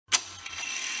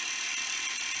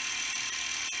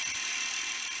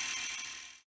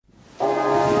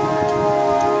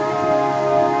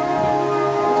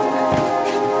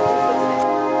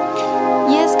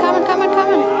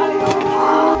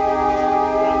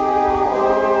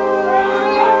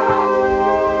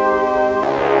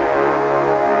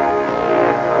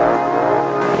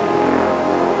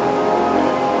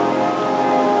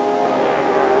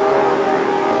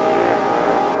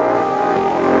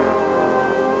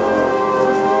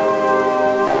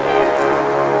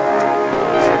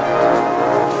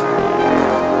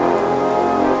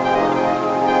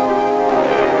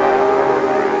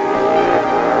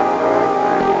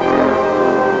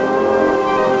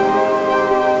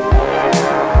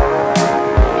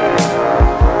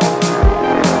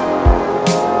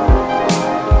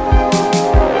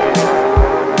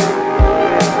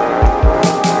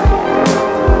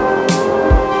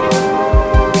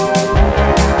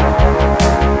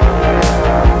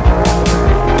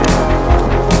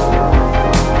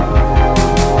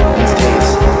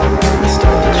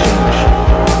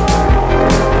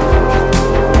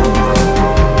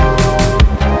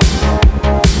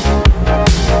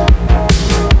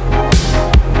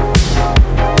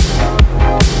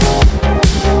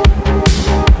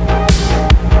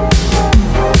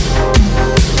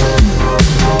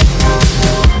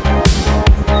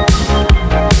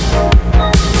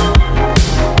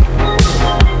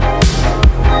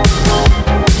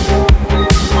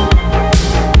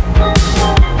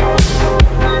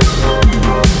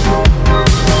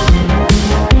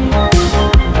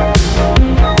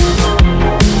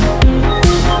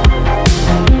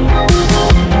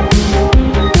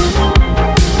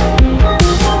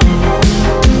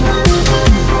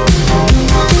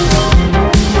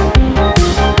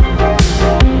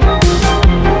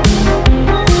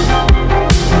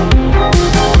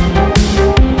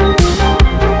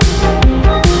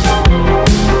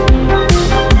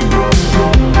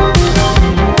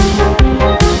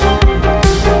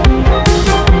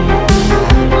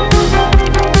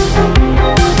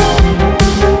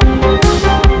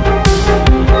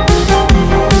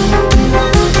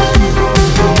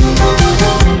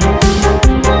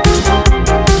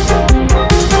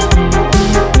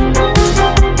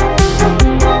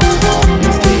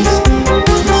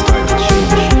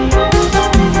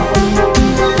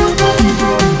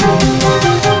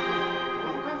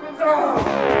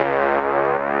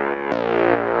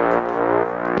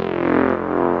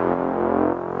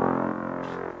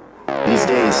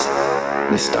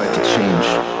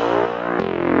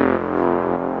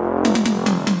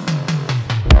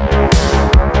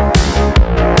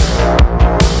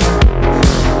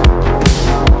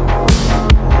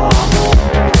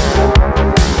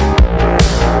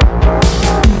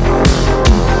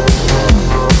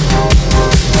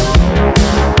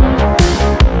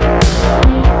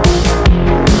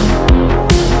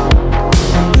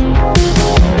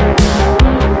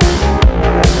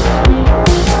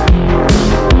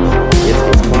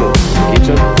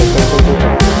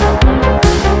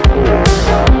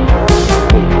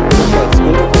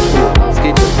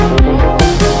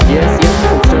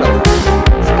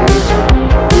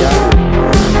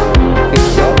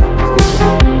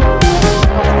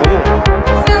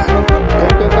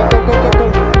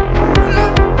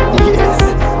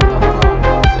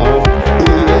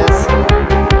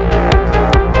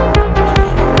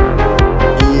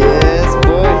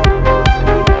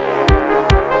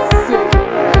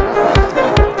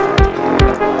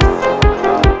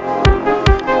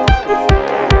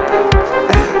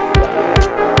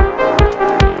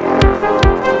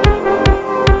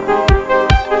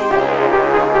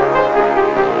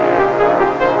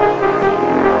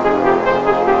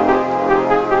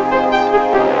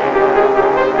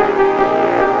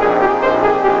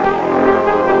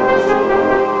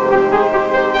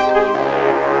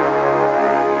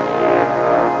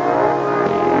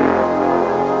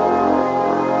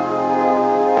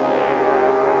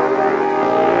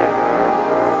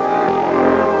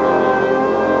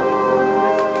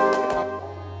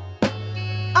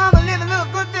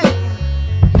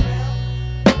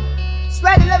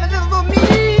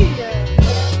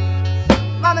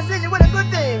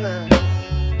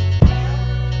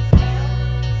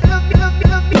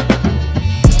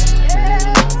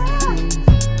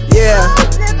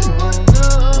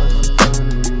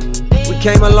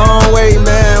came a long way,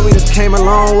 man. We done came a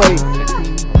long way.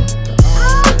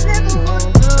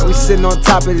 And we sitting on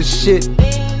top of this shit.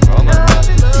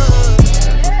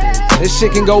 This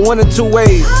shit can go one of two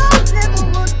ways.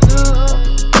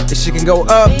 This shit can go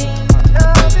up,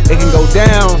 it can go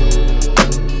down.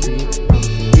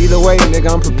 Either way,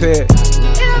 nigga, I'm prepared.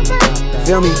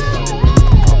 Feel me?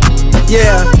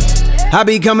 Yeah. I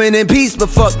be coming in peace, but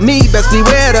fuck me. Best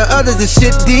beware the others, this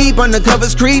shit deep.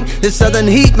 Undercovers creep, this southern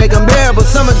heat make them bearable.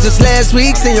 Summer just last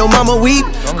week, seen your mama weep,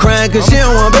 crying cause she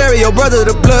don't wanna bury your brother.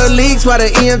 The blood leaks while the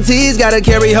EMTs gotta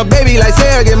carry her baby like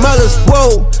surrogate mothers.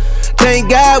 Whoa.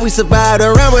 Thank God we survived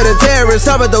around with a terrorist.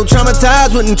 Suffered though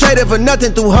traumatized, wouldn't trade it for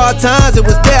nothing through hard times. It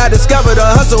was there I discovered the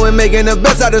hustle and making the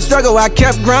best out of struggle. I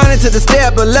kept grinding to the stay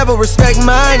up a level, respect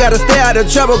mine. Gotta stay out of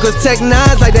trouble cause tech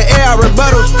nines like the air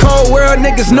rebuttals. Cold world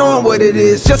niggas knowing what it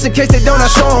is. Just in case they don't, I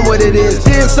show them what it is.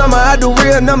 Then summer I do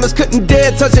real numbers, couldn't dare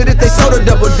touch it if they sold a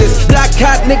double disc. Black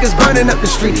hot niggas burning up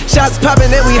the street, shots popping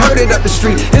and we heard it up the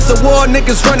street. It's a war,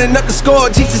 niggas running up the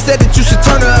score. Jesus said that you should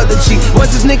turn the other cheek.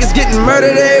 Once these niggas getting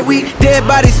murdered every week, dead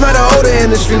bodies smell the odor in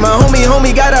the street. My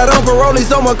homie got out on parole, he's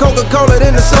on more Coca-Cola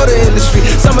than the soda industry.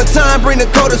 Summertime bring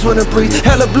the coldest winter breeze,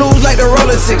 hella blues like the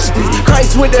rolling 60s.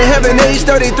 Christ went to heaven age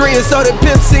 33 and so did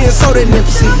Pimp C and so did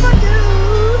Nipsey.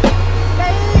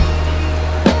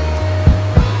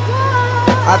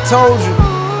 I told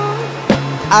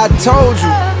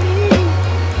you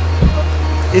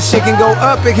this shit can go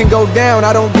up, it can go down,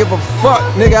 I don't give a fuck.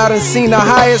 Nigga, I done seen the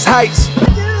highest heights,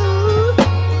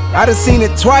 I done seen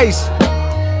it twice,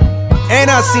 and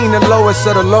I seen the lowest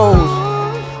of the lows,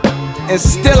 and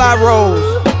still I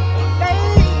rose.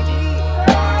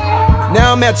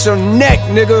 Now I'm at your neck,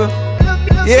 nigga.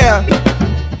 Yeah.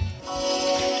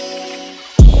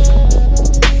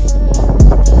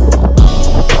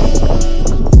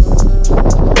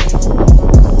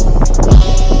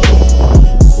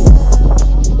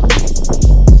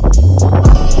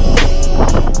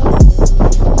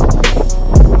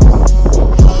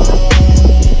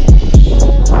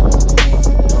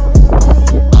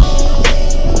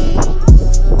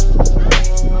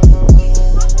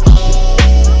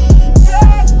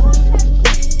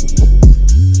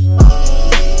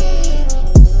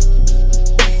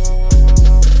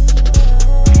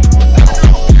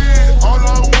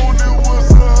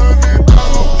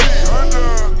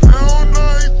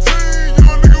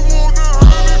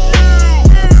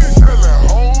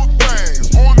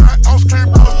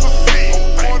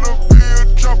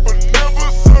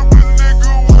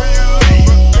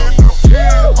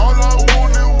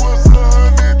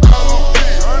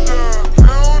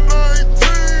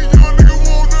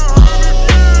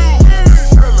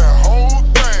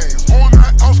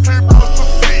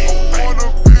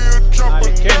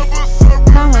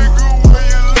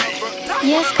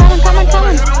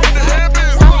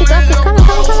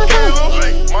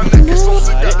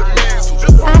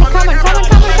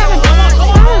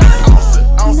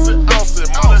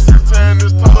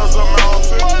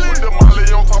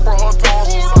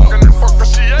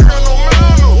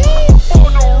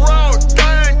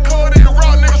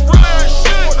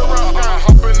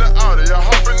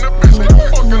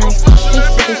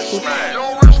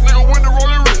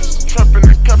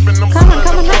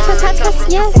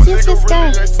 Yes,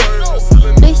 geil.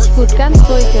 Richtig gut, ganz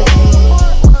ruhig jetzt.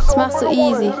 Das machst du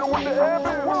easy.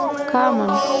 Come on.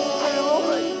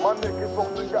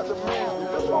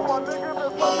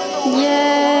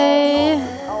 Yay.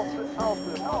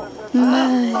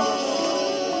 Nice.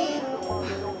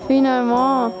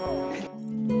 Finalement.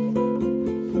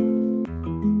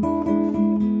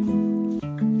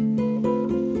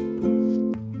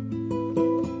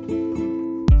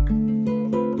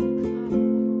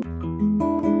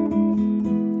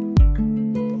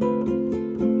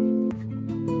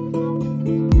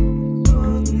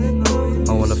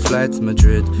 Fly to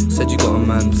Madrid, said you got a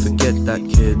man, forget that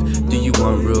kid. Do you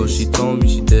want real? She told me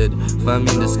she did. Find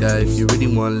me in the sky if you really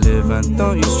want to live. And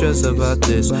don't you stress about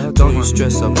this, don't you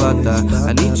stress about that.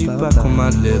 I need you back on my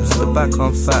lips, the back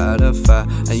on fatter than fat.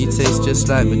 And you taste just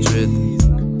like Madrid.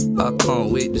 I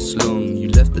can't wait this long. You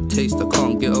left the taste, I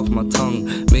can't get off my tongue.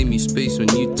 Made me space when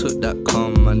you took that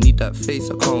calm. I need that face,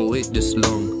 I can't wait this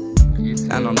long.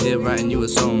 And I'm here writing you a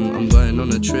song. I'm going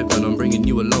on a trip and I'm bringing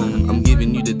you along. I'm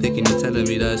giving you the dick and you're telling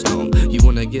me that it's long. You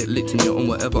wanna get licked and you're on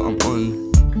whatever I'm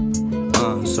on.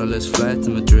 So let's fly to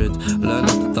Madrid. Learn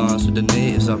how to dance with the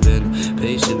natives I've been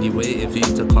patiently waiting for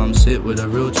you to come sit with a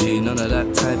real G. None of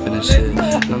that typing and shit.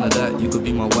 None of that, you could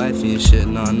be my wifey and shit.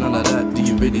 Nah, none of that, do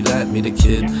you really like me, the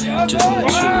kid? Just wanna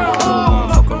chill with a real one.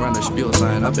 Fuck around and spiel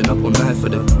sign, I've been up all night for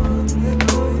them.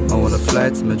 I wanna fly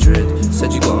to Madrid.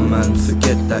 Said you got a man,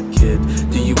 forget that kid.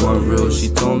 Do you want real? She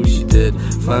told me she did.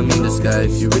 Find me in the sky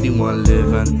if you really wanna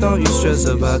live. And don't you stress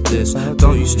about this,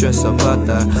 don't you stress about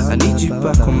that. I need you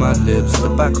back on my lips, the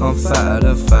back on fatter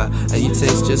than fat. And you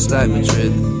taste just like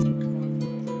Madrid.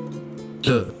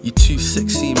 Look, you too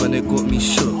sexy, man, it got me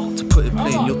shook. To put it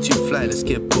plain, you're too fly, let's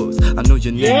get booked. I know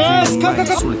your name, you know mine,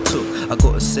 that's all it took. I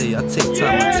gotta say, I take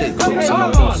time, I take hooks, and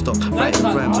I won't stop writing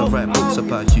rhymes, I write books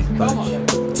about you.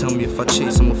 Tell me if I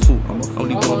chase, I'm a fool.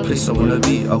 Only one place I wanna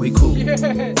be, are we cool?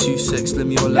 Too sex, let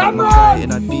me all like my guy,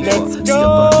 and I'd be far. See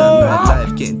about that night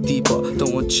life, getting deeper.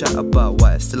 Don't want chat about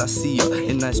why, still I see her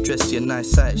in nice dress, she a nice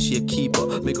sight, she a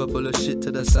keeper. Make up all her shit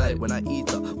to the side, when I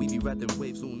eat her, we be riding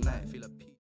waves all night.